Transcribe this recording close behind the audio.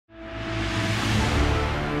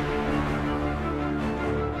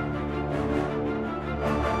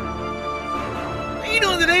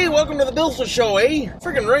welcome to the BillSiff show, eh?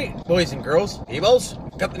 Friggin' right, boys and girls. Hey-bells,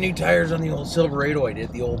 got the new tires on the old Silverado I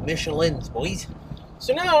did, the old Michelin's, boys.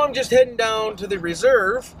 So now I'm just heading down to the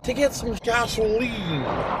reserve to get some gasoline.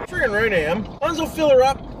 Friggin' right I am. Might as well fill her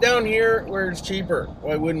up down here where it's cheaper.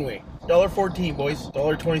 Why wouldn't we? $1.14, boys.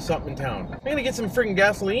 $1.20 something in town. I'm gonna get some friggin'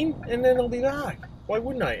 gasoline and then I'll be back. Why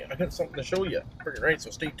wouldn't I? I got something to show you. Friggin' right, so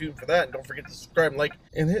stay tuned for that and don't forget to subscribe and like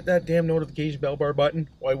and hit that damn notification bell bar button.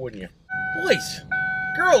 Why wouldn't you? Boys,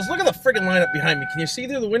 girls, look at the friggin' lineup behind me. Can you see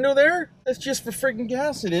through the window there? That's just for friggin'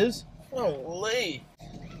 gas, it is. Holy.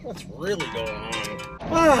 What's really going on?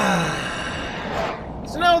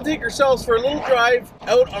 So now we'll take ourselves for a little drive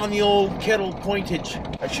out on the old Kettle pointage.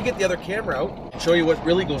 I should get the other camera out and show you what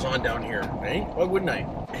really goes on down here, eh? Why wouldn't I?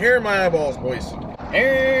 Hair in my eyeballs, boys.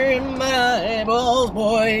 Hair in my eyeballs,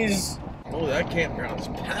 boys. Oh, that campground's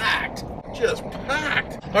packed. Just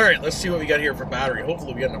packed. All right, let's see what we got here for battery.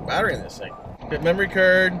 Hopefully we got enough battery in this thing. Got memory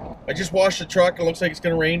card. I just washed the truck. It looks like it's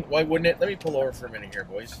gonna rain. Why wouldn't it? Let me pull over for a minute here,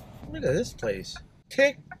 boys. Look at this place.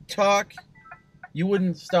 Tick tock, you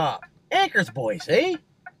wouldn't stop. Anchors, boys, eh?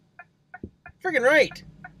 Friggin' right.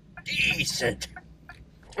 Decent.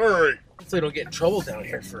 All right. Hopefully I don't get in trouble down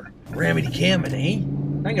here for ramity camming, eh?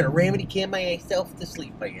 I'm gonna ramity cam myself to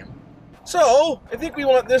sleep, I am. So, I think we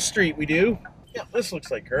want this street, we do. Yeah, this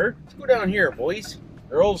looks like her. Let's go down here, boys.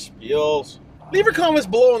 Girls, yells. Leave your comments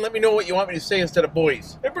below and let me know what you want me to say instead of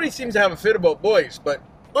boys. Everybody seems to have a fit about boys, but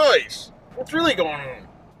boys, what's really going on?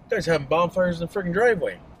 You guys having bonfires in the friggin'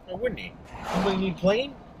 driveway. Why wouldn't you? Anybody need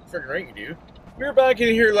plane? Friggin' right you do. We were back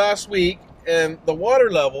in here last week and the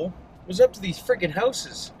water level was up to these friggin'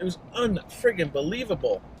 houses. It was unfriggin'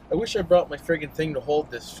 believable. I wish I brought my friggin' thing to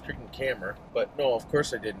hold this friggin' camera, but no, of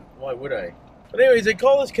course I didn't. Why would I? But anyways, they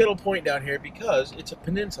call this Kettle Point down here because it's a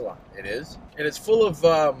peninsula. It is. And it's full of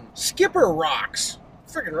skipper rocks.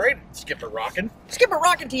 Friggin' right, skipper rockin'. Skipper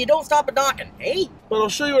rockin' till you don't stop a knockin', eh? But I'll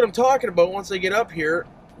show you what I'm talking about once I get up here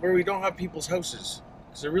where we don't have people's houses.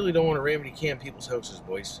 Because I really don't want to ramity cam people's houses,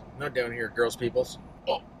 boys. Not down here, girls, peoples.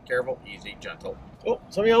 Oh, careful, easy, gentle. Oh,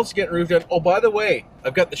 somebody else is getting roofed on. Oh, by the way,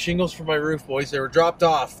 I've got the shingles for my roof, boys. They were dropped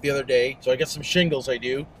off the other day, so I got some shingles, I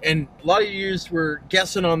do. And a lot of you were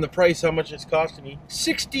guessing on the price, how much it's costing me.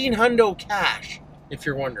 $1,600 cash, if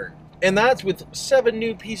you're wondering. And that's with 7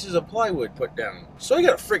 new pieces of plywood put down. So I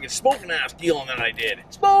got a friggin' smoking ass deal on that I did.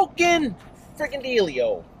 Smoking friggin'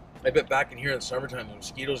 dealio. I bet back in here in the summertime, the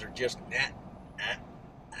mosquitoes are just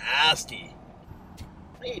nasty.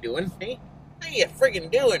 How you doing, hey? How you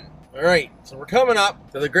friggin' doing? All right, so we're coming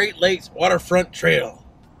up to the Great Lakes Waterfront Trail.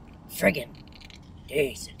 Friggin'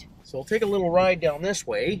 decent. So we'll take a little ride down this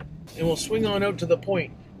way, and we'll swing on out to the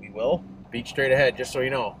point. We will. Beach straight ahead, just so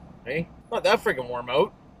you know. Hey, not that friggin' warm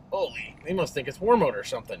out. Holy, they must think it's warm out or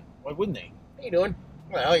something. Why wouldn't they? How you doing?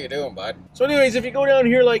 What the hell you doing, bud? So anyways, if you go down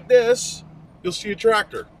here like this, you'll see a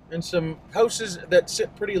tractor and some houses that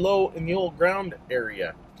sit pretty low in the old ground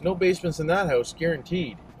area. No basements in that house,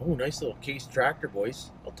 guaranteed. Oh, nice little case tractor,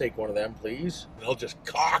 boys. I'll take one of them, please. And I'll just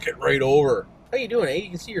cock it right over. How you doing, eh? You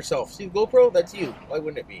can see yourself. See the GoPro? That's you. Why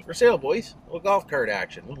wouldn't it be? For sale, boys. A little golf cart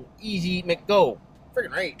action. A little Easy McGo.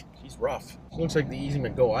 Friggin' right. She's rough. She looks like the Easy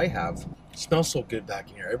McGo I have. It smells so good back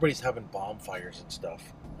in here. Everybody's having bonfires and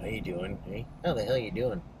stuff. How you doing, eh? How the hell you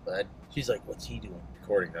doing, bud? She's like, what's he doing?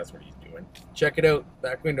 Recording, that's what he's doing. Check it out.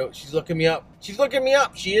 Back window. She's looking me up. She's looking me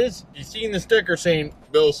up. She is. She's seeing the sticker saying,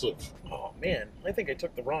 BillSiff. Oh, man. I think I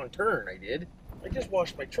took the wrong turn. I did. I just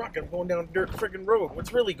washed my truck and I'm going down a dirt friggin' road.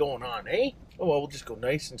 What's really going on, eh? Oh, well, we'll just go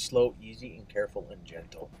nice and slow, easy and careful and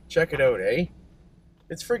gentle. Check it out, eh?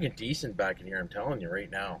 It's friggin' decent back in here, I'm telling you right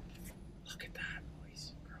now. Look at that,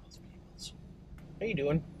 boys, girls, peoples. How you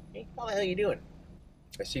doing? Hey, how the hell you doing?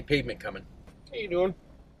 I see pavement coming. How you doing?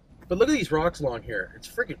 But look at these rocks along here. It's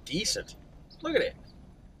friggin' decent. Look at it.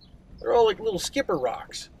 They're all like little skipper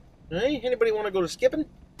rocks. Hey, anybody want to go to skipping?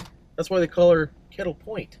 That's why they call her Kettle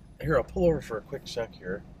Point. Here, I'll pull over for a quick sec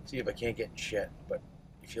here. See if I can't get in shit. But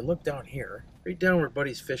if you look down here, right down where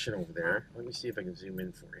Buddy's fishing over there. Let me see if I can zoom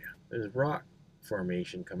in for you. There's a rock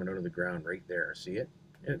formation coming out of the ground right there. See it?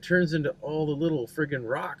 And it turns into all the little friggin'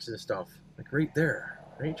 rocks and stuff. Like right there.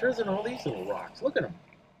 Right? It turns into all these little rocks. Look at them.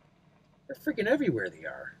 They're freaking everywhere they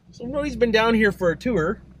are. So nobody's been down here for a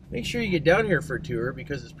tour. Make sure you get down here for a tour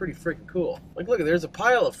because it's pretty freaking cool. Like look, there's a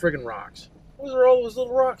pile of friggin' rocks. Those are all those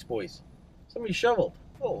little rocks, boys. Somebody shoveled.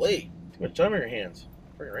 Holy, too much time on your hands.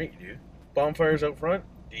 Friggin' right you do. Bonfires out front.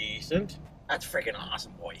 Decent. That's freaking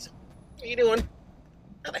awesome, boys. What you doing?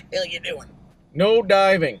 How the hell you doing? No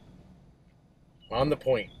diving. On the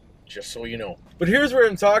point, just so you know. But here's where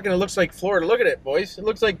I'm talking. It looks like Florida. Look at it, boys. It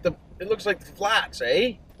looks like the flats,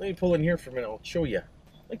 eh? Let me pull in here for a minute. I'll show you.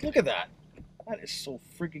 Like, look at that. That is so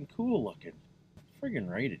friggin' cool looking. Friggin'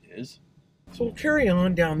 right it is. So we'll carry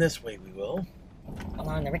on down this way, we will.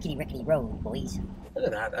 Along the rickety road, boys. Look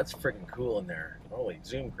at that, that's friggin' cool in there. Holy,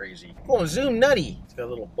 zoom crazy. Oh, zoom nutty. It's got a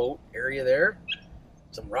little boat area there.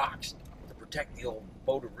 Some rocks to protect the old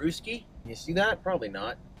boat-a-rooski. You see that? Probably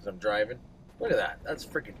not, because I'm driving. Look at that, that's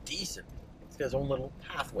friggin' decent. It's got its own little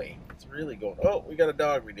pathway. It's really going. Oh, we got a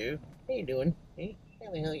dog, we do. How you doing? Hey,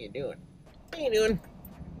 how the hell you doing? How you doing?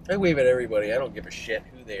 I wave at everybody. I don't give a shit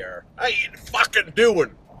who they are. How you fucking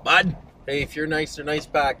doing, bud? Hey, if you're nice, they're nice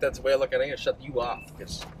back. That's the way I look at it. I'm gonna shut you off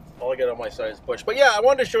because all I got on my side is push. But yeah, I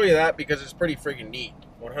wanted to show you that because it's pretty friggin' neat.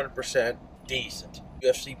 100% decent.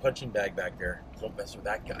 UFC punching bag back there. Don't mess with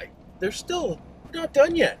that guy. They're still not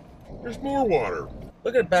done yet. There's more water.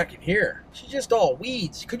 Look at it back in here. She's just all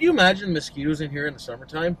weeds. Could you imagine mosquitoes in here in the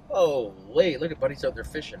summertime? Oh, wait, look at buddies out there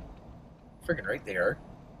fishing. Friggin' right they are.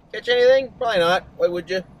 Catch anything? Probably not. Why would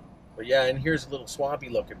you? But yeah, and here's a little swampy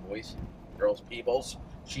looking, boys. Girls, peoples.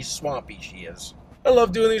 She's swampy, she is. I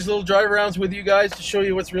love doing these little drive arounds with you guys to show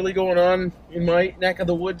you what's really going on in my neck of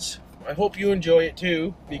the woods. I hope you enjoy it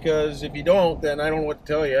too, because if you don't, then I don't know what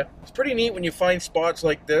to tell you. It's pretty neat when you find spots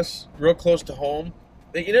like this, real close to home,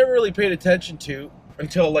 that you never really paid attention to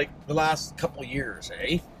until like the last couple years,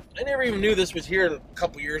 eh? I never even knew this was here a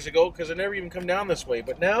couple years ago because I never even come down this way.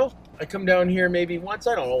 But now I come down here maybe once,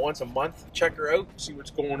 I don't know, once a month, check her out, see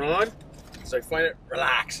what's going on. So I find it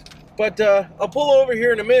relaxing. But I'll pull over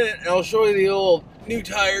here in a minute and I'll show you the old new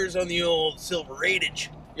tires on the old Silveratage.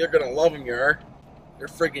 You're going to love them, you are. They're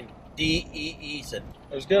friggin' decent.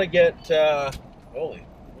 I was going to get, holy,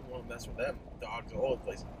 I wouldn't want to mess with them. Dogs all over the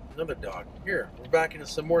place. Another dog. Here, we're back into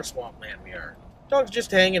some more swampland we are. Dog's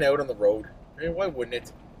just hanging out on the road. Hey, why wouldn't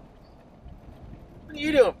it? What are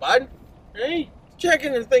you doing, bud? Hey?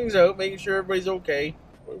 Checking things out, making sure everybody's okay.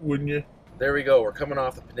 Why wouldn't you? There we go. We're coming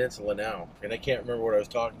off the peninsula now. And I can't remember what I was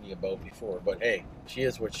talking to you about before. But hey, she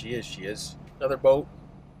is what she is. She is. Another boat.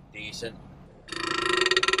 Decent.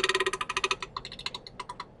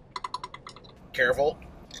 Careful.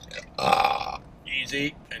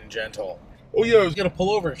 Easy and gentle. Oh yeah, I was going to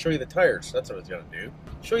pull over and show you the tires. That's what I was going to do.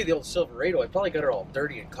 Show you the old Silverado. I probably got her all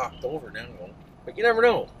dirty and cocked over now. But you never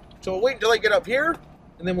know. So we'll wait until I get up here,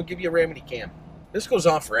 and then we'll give you a Ramedy cam. This goes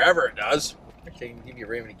on forever, it does. Actually, I can give you a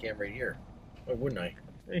Ramedy cam right here. Why wouldn't I?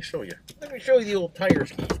 Let me show you. Let me show you the old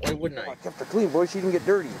tires, Keith. Why wouldn't I? I kept her clean, boy. She didn't get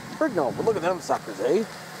dirty. Frig no, but look at them suckers, eh?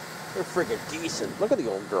 They're friggin' decent. Look at the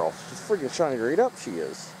old girl. She's friggin' shining right up, she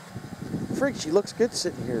is. Frig, she looks good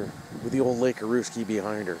sitting here with the old Lake-a-Rooski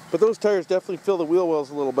behind her. But those tires definitely fill the wheel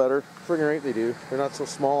wells a little better. Friggin' right they do. They're not so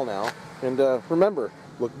small now. And remember,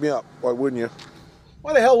 look me up. Why wouldn't you?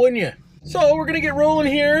 Why the hell wouldn't you? So we're gonna get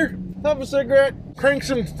rolling here, have a cigarette, crank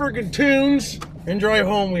some friggin' tunes, and drive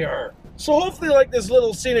home we are. So hopefully you like this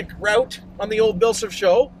little scenic route on the old BillSiff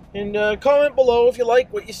show. And comment below if you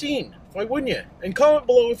like what you've seen. Why wouldn't you? And comment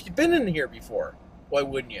below if you've been in here before. Why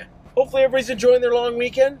wouldn't you? Hopefully everybody's enjoying their long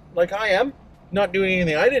weekend, like I am. Not doing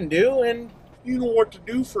anything I didn't do, and you know what to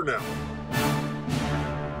do for now.